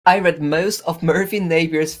I read most of Merphy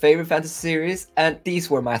Napier's favorite fantasy series, and these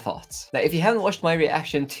were my thoughts. Now, if you haven't watched my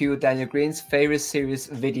reaction to Daniel Green's favorite series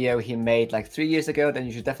video he made like 3 years ago, then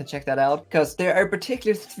you should definitely check that out, because there are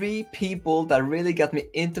particularly 3 people that really got me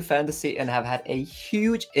into fantasy and have had a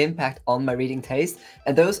huge impact on my reading taste,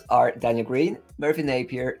 and those are Daniel Green, Merphy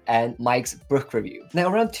Napier, and Mike's book review.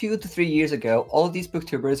 Now, around 2 to 3 years ago, all of these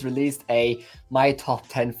booktubers released a my top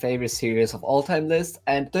 10 favorite series of all time list,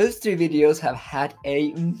 and those 3 videos have had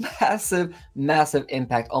a massive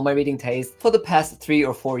impact on my reading taste for the past 3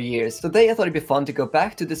 or 4 years. So today I thought it'd be fun to go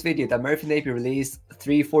back to this video that Merphy Napier released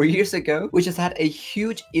 3-4 years ago, which has had a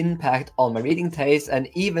huge impact on my reading taste, and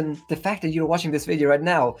even the fact that you're watching this video right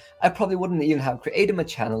now, I probably wouldn't even have created my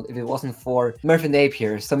channel if it wasn't for Merphy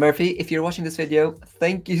Napier. So Merphy, if you're watching this video,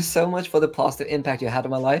 thank you so much for the positive impact you had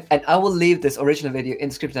on my life, and I will leave this original video in the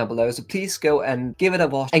description down below, so please go and give it a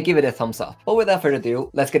watch and give it a thumbs up. But without further ado,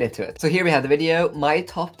 let's get into it. So here we have the video, my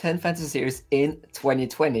top 10 fantasy series in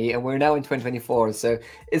 2020, and we're now in 2024, so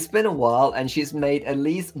it's been a while, and she's made at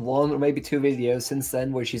least 1 or maybe 2 videos since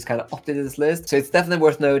then where she's kind of updated this list. So it's definitely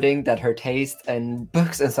worth noting that her taste and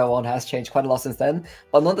books and so on has changed quite a lot since then,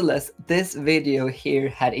 but nonetheless, this video here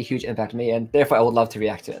had a huge impact on me, and therefore I would love to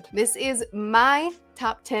react to it. This is my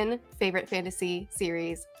top 10 favorite fantasy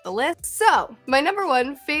series, the list. So my number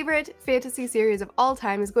 1 favorite fantasy series of all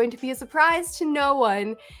time is going to be a surprise to no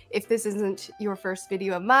one if this isn't your first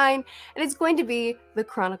video of mine, and it's going to be The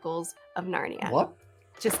Chronicles of Narnia. What?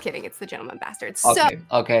 Just kidding, it's The Gentleman Bastard.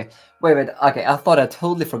 Okay. Wait. Okay, I thought I'd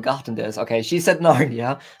totally forgotten this. Okay, she said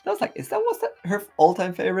Narnia. I was like, was that her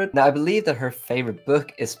all-time favorite? Now, I believe that her favorite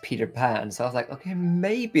book is Peter Pan. So I was like, okay,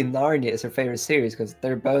 maybe Narnia is her favorite series because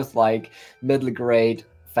they're both like middle grade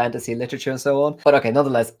fantasy literature and so on. But okay,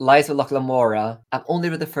 nonetheless, Lies of Loch Lamora. I've only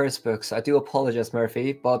read the first book, so I do apologize,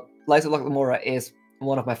 Merphy, but Lies of Loch Lamora is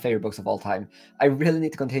one of my favorite books of all time. I really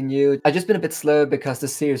need to continue. I've just been a bit slow because the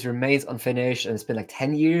series remains unfinished, and it's been like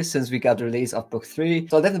 10 years since we got the release of book 3.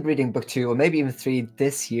 So I'll definitely be reading book 2 or maybe even 3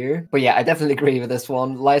 this year. But yeah, I definitely agree with this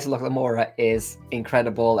one. Lies of Loch Lamora is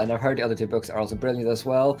incredible, and I've heard the other 2 books are also brilliant as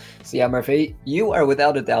well. So yeah, Merphy, you are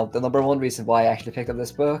without a doubt the number 1 reason why I actually picked up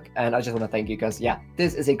this book, and I just want to thank you because yeah,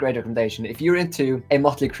 this is a great recommendation. If you're into a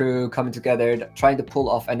motley crew coming together, trying to pull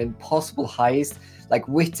off an impossible heist, like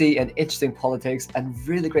witty and interesting politics and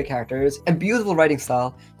really great characters and beautiful writing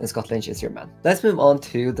style, then Scott Lynch is your man. Let's move on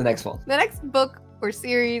to the next one. The next book or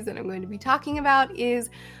series that I'm going to be talking about is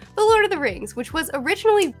The Lord of the Rings, which was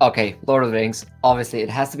originally... Okay, Lord of the Rings, obviously it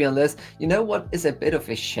has to be on this. You know what is a bit of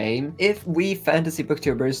a shame? If we fantasy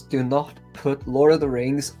booktubers do not put Lord of the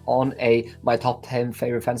Rings on my top 10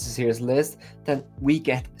 favorite fantasy series list, then we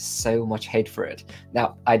get so much hate for it.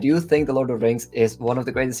 Now, I do think The Lord of the Rings is one of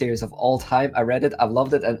the greatest series of all time. I read it, I've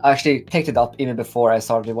loved it, and I actually picked it up even before I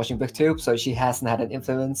started watching booktube, so she hasn't had an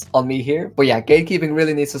influence on me here. But yeah, gatekeeping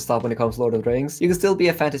really needs to stop when it comes to Lord of the Rings. You can still be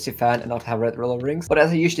a fantasy fan and not have read Lord of the Rings, but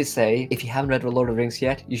as I usually say, if you haven't read Lord of the Rings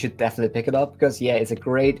yet, you should definitely pick it up, because yeah, it's a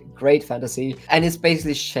great fantasy, and it's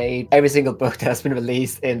basically shaped every single book that has been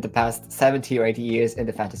released in the past 70 or 80 years in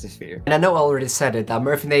the fantasy sphere. And I know I already said it, that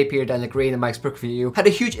Merphy Napier, Daniel Green, and Mike's book review had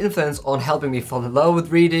a huge influence on helping me fall in love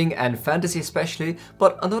with reading and fantasy especially,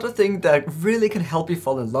 but another thing that really can help you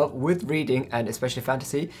fall in love with reading and especially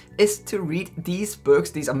fantasy is to read these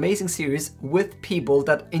books, these amazing series, with people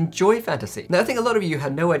that enjoy fantasy. Now, I think a lot of you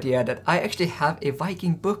had no idea that I actually have a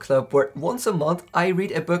Viking book club where once a month I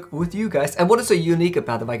read a book with you guys, and what is so unique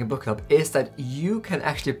about the Viking book club is that you can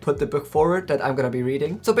actually put the book forward that I'm gonna be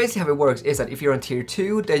reading. So basically how it works is that if you're on tier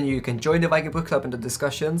 2, then you can join the Viking book club in the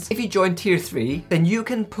discussions. If you join tier 3, then you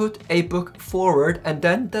can put a book forward, and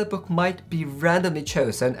then that book might be randomly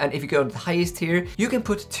chosen, and if you go to the highest tier, you can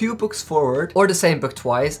put 2 books forward or the same book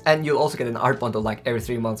twice, and you'll also get an art bundle like every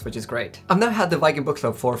 3 months, which is great. I've now had the Viking book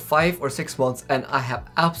club for 5 or 6 months, and I have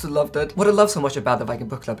absolutely loved it. What I love so much about the Viking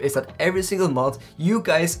book club is that every single month you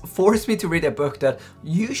guys force me to read a book that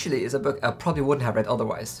usually is a book I probably wouldn't have read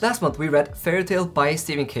otherwise. Last month we read Fairy Tale by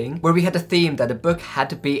Stephen King, where we had the theme that the book had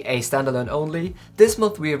to be a standalone only. This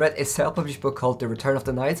month we read a self-published book called The Return of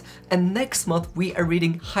the Knights, and next month we are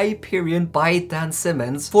reading Hyperion by Dan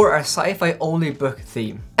Simmons for our sci-fi only book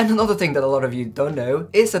theme. And another thing that a lot of you don't know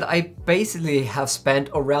is that I basically have spent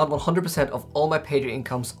around 100% of all my Patreon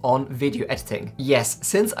incomes on video editing. Yes,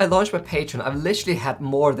 since I launched my Patreon, I've literally had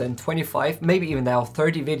more than 25, maybe even now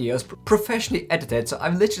 30 videos professionally edited, so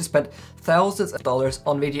I've literally spent thousands of dollars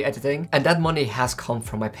on video editing, and that money has come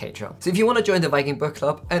from my Patreon. So if you want to join the Viking book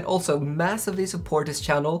club and also massively support this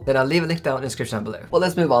channel, then I'll leave a link down in the description down below. Well,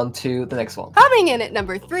 let's move on to the next one. Coming in at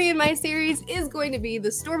number 3 in my series is going to be the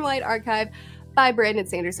Stormlight Archive by Brandon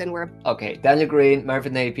Sanderson were... Okay, Daniel Green,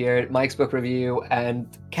 Merphy Napier, Mike's book review, and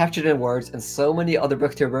Captured in Words, and so many other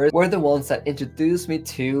booktubers were the ones that introduced me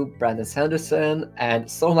to Brandon Sanderson and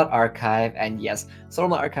Stormlight Archive, and yes,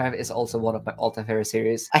 Stormlight Archive is also one of my all-time favorite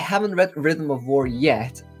series. I haven't read Rhythm of War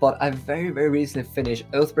yet, but I very recently finished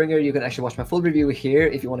Oathbringer. You can actually watch my full review here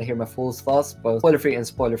if you want to hear my full thoughts, both spoiler-free and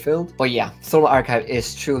spoiler-filled. But yeah, Stormlight Archive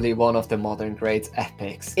is truly one of the modern great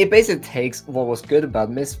epics. It basically takes what was good about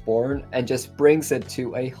Mistborn and just brings it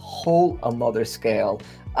to a whole another scale.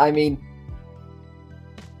 I mean,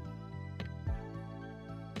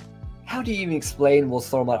 how do you even explain what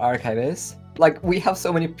Stormlight Archive is? Like, we have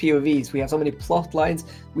so many POVs, we have so many plot lines,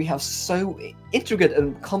 we have so intricate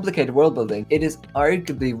and complicated world building. It is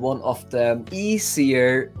arguably one of the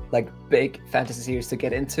easier, like, big fantasy series to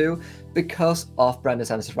get into because of Brandon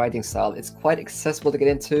Sanderson's writing style. It's quite accessible to get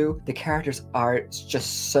into. The characters are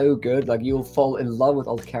just so good, like you'll fall in love with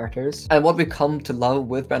all the characters. And what we come to love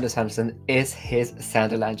with Brandon Sanderson is his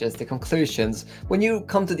Sanderlanges, the conclusions. When you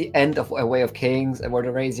come to the end of A Way of Kings and Word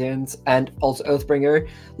of Radiance and also Oathbringer,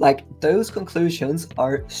 like those conclusions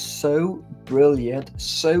are so brilliant,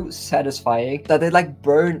 so satisfying that they like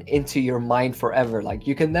burn into your mind forever. Like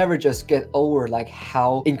you can never just get over like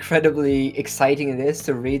how incredibly exciting it is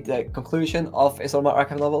to read the conclusion of a Stormlight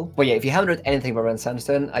Archive novel. But yeah, if you haven't read anything by Brandon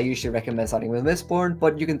Sanderson, I usually recommend starting with Mistborn,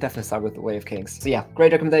 but you can definitely start with The Way of Kings. So yeah,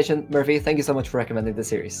 great recommendation, Merphy. Thank you so much for recommending this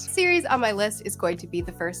series. Series on my list is going to be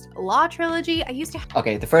the first Law trilogy. I used to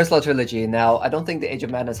Okay, the first Law trilogy. Now, I don't think the Age of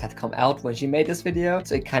Madness had come out when she made this video,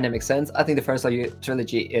 so it kind of makes sense. I think the first Law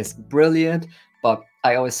trilogy is brilliant, but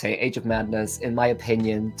I always say Age of Madness, in my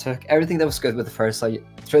opinion, took everything that was good with the first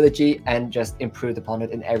trilogy and just improved upon it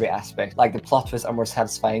in every aspect. Like the plot twists are more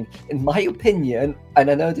satisfying, in my opinion, and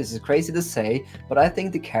I know this is crazy to say, but I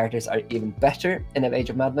think the characters are even better in Age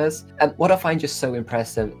of Madness. And what I find just so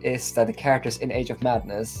impressive is that the characters in Age of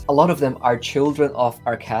Madness, a lot of them are children of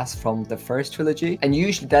our cast from the first trilogy, and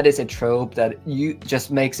usually that is a trope that you just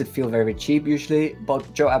makes it feel very cheap usually,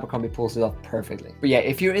 but Joe Abercrombie pulls it off perfectly. But yeah,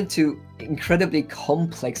 if you're into incredibly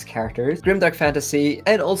complex characters, grimdark fantasy,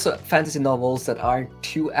 and also fantasy novels that aren't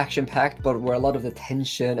too action-packed, but where a lot of the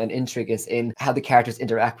tension and intrigue is in how the characters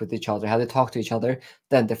interact with each other, how they talk to each other,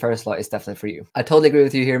 then The First Law is definitely for you. I totally agree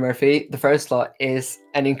with you here, Merphy. The First Law is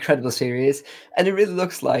an incredible series, and it really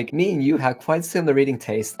looks like me and you have quite similar reading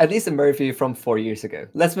taste, at least in Merphy from 4 years ago.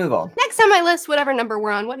 Let's move on. Next on my list, whatever number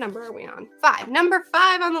we're on, what number are we on? 5. Number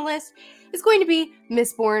 5 on the list is going to be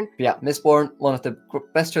Mistborn. Yeah, Mistborn, one of the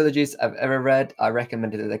best trilogies I've ever read. I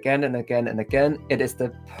recommended it again and again and again. It is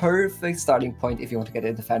the perfect starting point if you want to get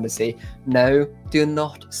into fantasy. No, do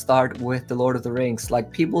not start with The Lord of the Rings.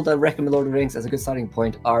 Like, people that recommend Lord of the Rings as a good starting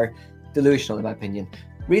point are delusional in my opinion.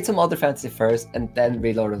 Read some other fantasy first and then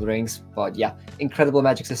read Lord of the Rings. But yeah, incredible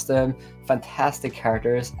magic system, fantastic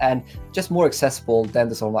characters, and just more accessible than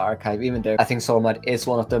the Stormlight Archive, even though I think Stormlight is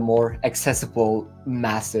one of the more accessible,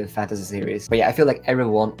 massive fantasy series. But yeah, I feel like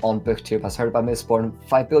everyone on BookTube has heard about Mistborn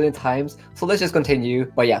 5 billion times, so let's just continue.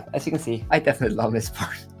 But yeah, as you can see, I definitely love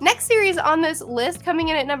Mistborn. Next series on this list, coming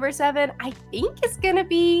in at number 7, I think is gonna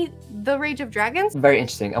be The Rage of Dragons. Very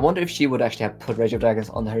interesting. I wonder if she would actually have put Rage of Dragons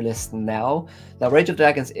on her list now. Now, Rage of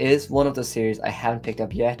Dragons is one of the series I haven't picked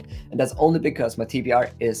up yet, and that's only because my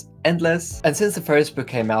TBR is endless. And since the first book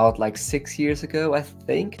came out like 6 years ago, I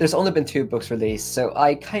think, there's only been 2 books released, so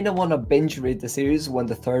I kind of want to binge read the series when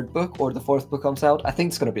the 3rd book or the 4th book comes out. I think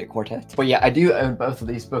it's going to be a quartet. But yeah, I do own both of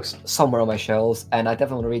these books somewhere on my shelves, and I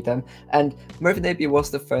definitely want to read them. And Merphy Napier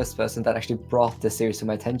was the first person that actually brought this series to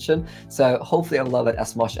my attention, so hopefully I'll love it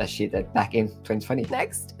as much as she did back in 2020.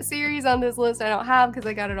 Next series on this list I don't have because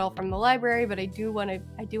I got it all from the library, but I do want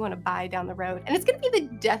to buy down the road, and it's going to be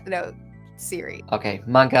the Death Note series. Okay,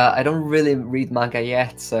 manga. I don't really read manga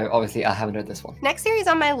yet, so obviously I haven't read this one. Next series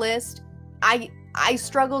on my list, I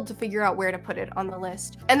struggled to figure out where to put it on the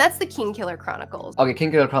list, and that's the Kingkiller Chronicles. Okay,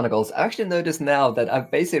 Kingkiller Chronicles. I actually noticed now that I've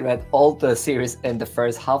basically read all the series in the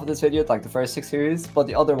first half of this video, like the first 6 series, but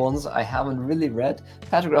the other ones I haven't really read.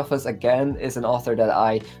 Patrick Rothfuss, again, is an author that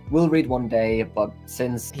I will read one day, but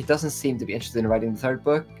since he doesn't seem to be interested in writing the 3rd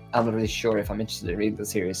book, I'm not really sure if I'm interested in reading the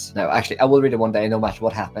series. No, actually, I will read it one day, no matter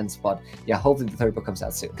what happens, but yeah, hopefully the 3rd book comes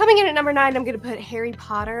out soon. Coming in at number 9, I'm going to put Harry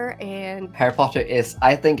Potter, and Harry Potter is,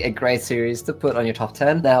 I think, a great series to put on your top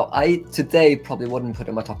 10. Now, I today probably wouldn't put it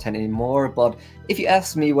in my top 10 anymore, but if you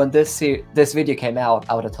asked me when this video came out,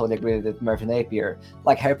 I would have totally agreed with Merphy Napier.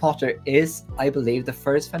 Like, Harry Potter is, I believe, the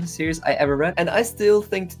first fantasy series I ever read, and I still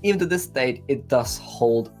think, even to this date, it does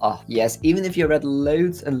hold up. Yes, even if you read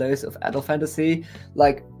loads and loads of adult fantasy,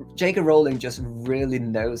 like, J.K. Rowling just really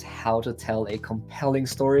knows how to tell a compelling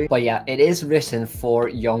story. But yeah, it is written for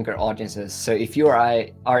younger audiences. So if you are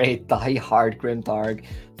a die-hard grimdark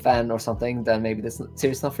fan or something, then maybe this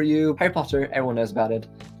series is not for you. Harry Potter, everyone knows about it.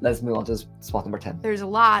 Let's move on to spot number 10. There's a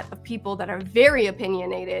lot of people that are very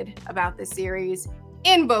opinionated about this series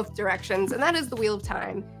in both directions, and that is the Wheel of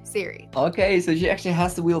Time series. Okay, so she actually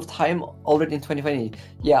has the Wheel of Time already in 2020.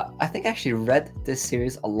 Yeah, I think I actually read this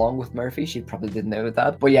series along with Merphy. She probably didn't know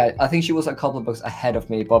that. But yeah, I think she was a couple of books ahead of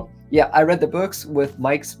me. But yeah, I read the books with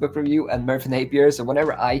Mike's book review and Merphy Napier. So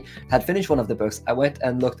whenever I had finished one of the books, I went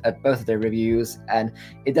and looked at both of their reviews, and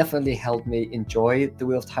it definitely helped me enjoy the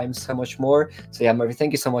Wheel of Time so much more. So yeah, Merphy,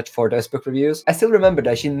 thank you so much for those book reviews. I still remember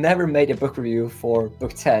that she never made a book review for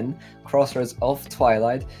book 10, Crossroads of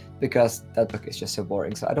Twilight, because that book is just so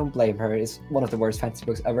boring. So I don't blame her. It's one of the worst fantasy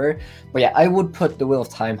books ever. But yeah, I would put The Wheel of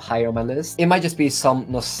Time higher on my list. It might just be some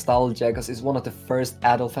nostalgia because it's one of the first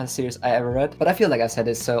adult fantasy series I ever read. But I feel like I've said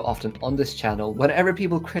it so often on this channel. Whenever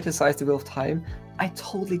people criticize The Wheel of Time, I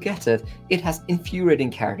totally get it. It has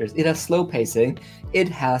infuriating characters. It has slow pacing. It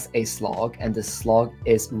has a slog, and the slog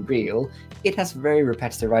is real. It has very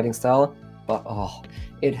repetitive writing style, but oh,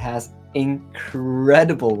 it has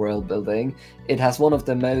incredible world building. It has one of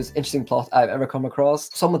the most interesting plots I've ever come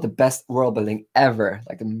across. Some of the best world building ever,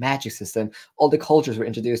 like the magic system. All the cultures we're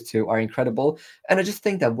introduced to are incredible. And I just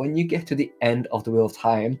think that when you get to the end of the Wheel of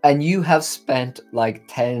Time and you have spent like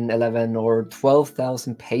 10, 11 or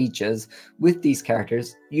 12,000 pages with these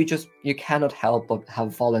characters, you cannot help but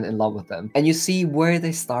have fallen in love with them. And you see where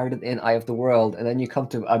they started in Eye of the World, and then you come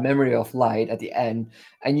to A Memory of Light at the end,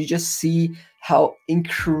 and you just see how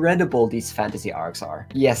incredible these fantasy arcs are.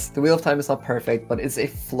 Yes, The Wheel of Time is not perfect, but it's a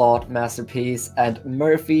flawed masterpiece, and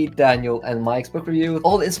Merphy, Daniel, and Mike's book review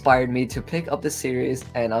all inspired me to pick up the series,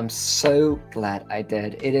 and I'm so glad I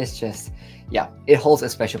did. It is just, yeah, it holds a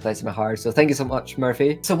special place in my heart, so thank you so much,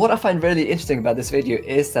 Merphy. So what I find really interesting about this video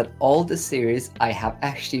is that all the series I have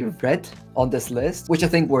actually read on this list, which I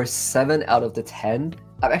think were 7 out of the 10,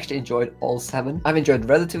 I've actually enjoyed all 7. I've enjoyed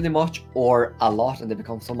relatively much or a lot, and they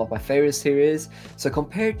become some of my favorite series. So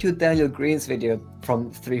compared to Daniel Green's video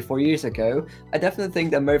from 3-4 years ago, I definitely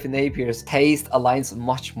think that Merphy Napier's taste aligns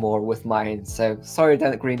much more with mine. So sorry,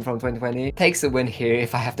 Daniel Green from 2020 takes a win here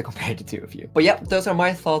if I have to compare the two of you. But yeah, those are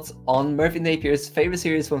my thoughts on Merphy Napier's favorite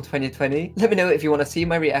series from 2020. Let me know if you want to see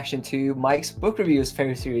my reaction to Mike's book reviews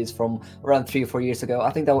favorite series from around 3 or 4 years ago.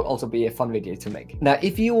 I think that would also be a fun video to make. Now,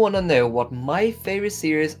 if you want to know what my favorite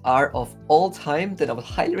series are of all time, then I would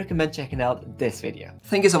highly recommend checking out this video.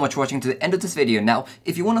 Thank you so much for watching to the end of this video. Now,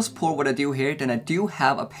 if you want to support what I do here, then I do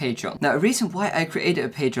have a Patreon. Now, a reason why I created a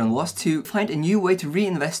Patreon was to find a new way to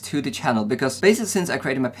reinvest to the channel, because basically since I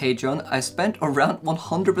created my Patreon, I spent around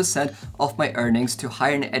 100% of my earnings to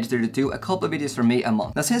hire an editor to do a couple of videos for me a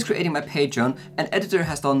month. Now, since creating my Patreon, an editor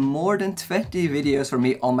has done more than 20 videos for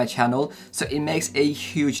me on my channel, so it makes a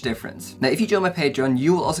huge difference. Now, if you join my Patreon,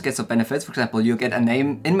 you will also get some benefits. For example, you'll get a name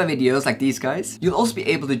in my videos like these guys. You'll also be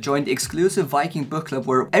able to join the exclusive Viking book club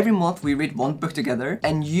where every month we read one book together,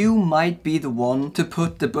 and you might be the one to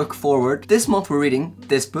put the book forward. This month we're reading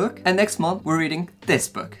this book, and next month we're reading this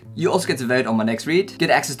book. You also get to vote on my next read, get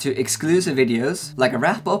access to exclusive videos like a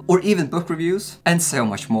wrap up or even book reviews, and so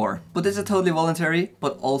much more. But this is totally voluntary,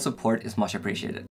 but all support is much appreciated.